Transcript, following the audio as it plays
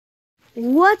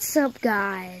What's up,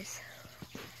 guys?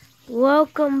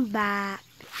 Welcome back.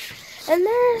 And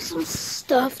there's some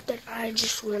stuff that I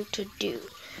just want to do.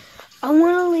 I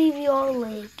want to leave y'all a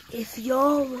link if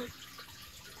y'all want.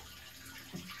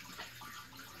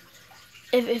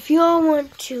 If y'all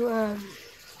want to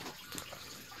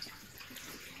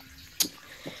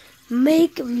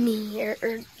make me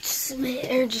or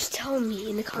just tell me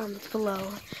in the comments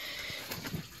below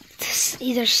to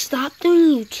either stop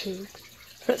doing YouTube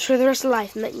for the rest of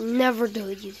life, never do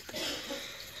a YouTube.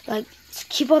 Like,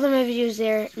 keep all of my videos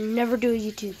there, never do a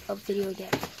YouTube video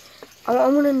again. I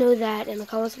want to know that in the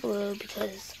comments below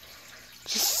because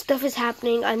just stuff is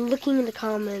happening. I'm looking in the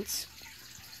comments.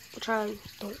 Don't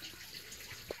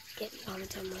get in the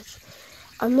comments that much.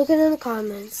 I'm looking in the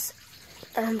comments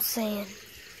and I'm saying,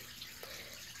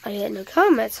 I get no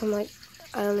comments. I'm like,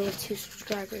 I only have 2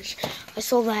 subscribers. I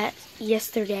saw that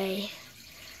yesterday.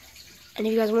 And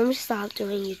if you guys want me to stop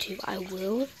doing YouTube, I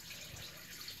will.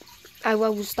 I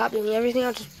will stop doing everything.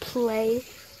 I'll just play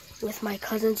with my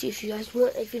cousins. If you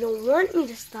don't want me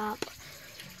to stop,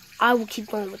 I will keep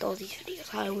going with all these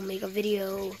videos. I will make a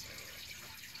video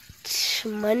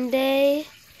Monday,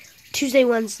 Tuesday,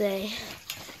 Wednesday.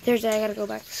 Thursday, I gotta go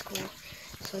back to school,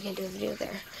 so I can't do a video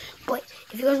there. But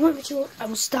if you guys want me to, I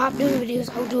will stop doing videos.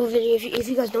 I will do a video. If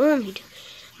you guys don't want me to,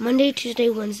 Monday, Tuesday,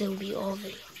 Wednesday will be all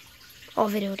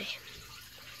video day.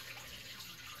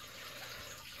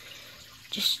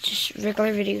 Just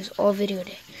regular videos, all video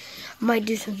day. I might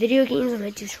do some video games. I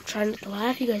might do some trying not to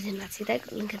laugh. You guys did not see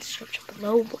that. Link in the description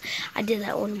below. I did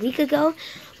that 1 week ago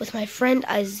with my friend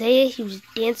Isaiah. He was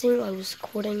dancing. I was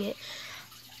recording it.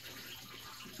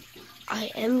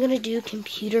 I am going to do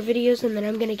computer videos, and then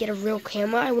I'm going to get a real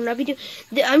camera. I will not be doing...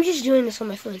 I'm just doing this on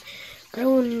my phone. But I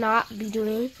will not be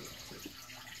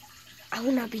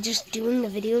just doing the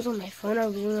videos on my phone. I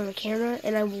will be doing it on a camera,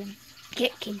 and I will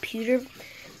get computer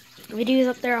videos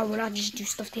up there. I will not just do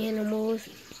stuffed animals,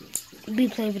 be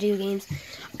playing video games.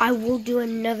 I will do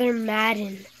another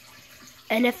Madden,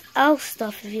 NFL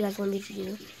stuff if you guys want me to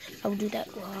do. I will do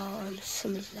that while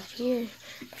somebody's not here.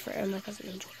 For my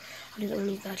cousin Angel, I'll do that when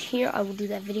he's not here. I will do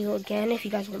that video again if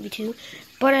you guys want me to.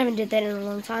 But I haven't did that in a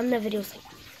long time. That video's like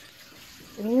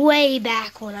way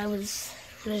back when I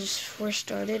just first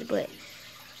started. But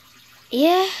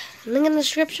yeah, link in the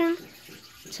description.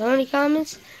 So any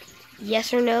comments?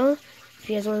 Yes or no, if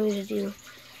you guys want me to do.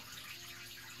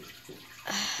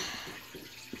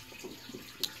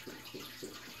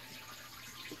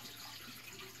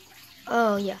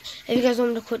 Oh yeah, if you guys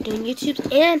want me to quit doing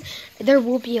YouTube, and there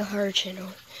will be a horror channel.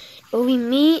 It will be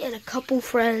me and a couple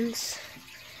friends.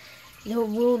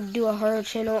 We'll do a horror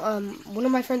channel. One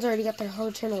of my friends already got their horror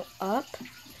channel up.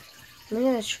 Link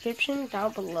in the description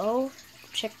down below.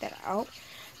 Check that out.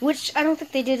 Which I don't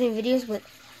think they did any videos, but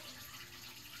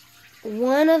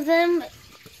one of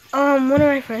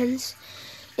my friends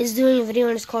is doing a video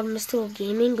and it's called Mystical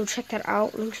Gaming. Go check that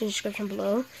out. Links in the description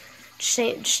below.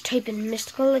 Just type in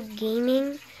Mystical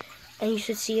Gaming and you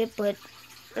should see it. But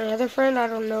another friend, I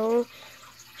don't know.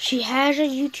 She has a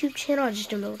YouTube channel. I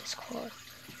just don't know what it's called.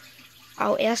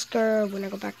 I'll ask her when I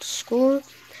go back to school.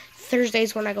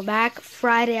 Thursdays when I go back.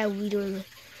 Friday I will be doing.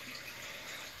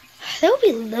 There will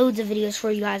be loads of videos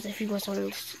for you guys if you guys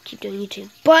want to keep doing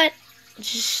YouTube. But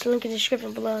just link in the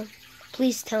description below.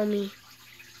 Please tell me.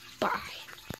 Bye.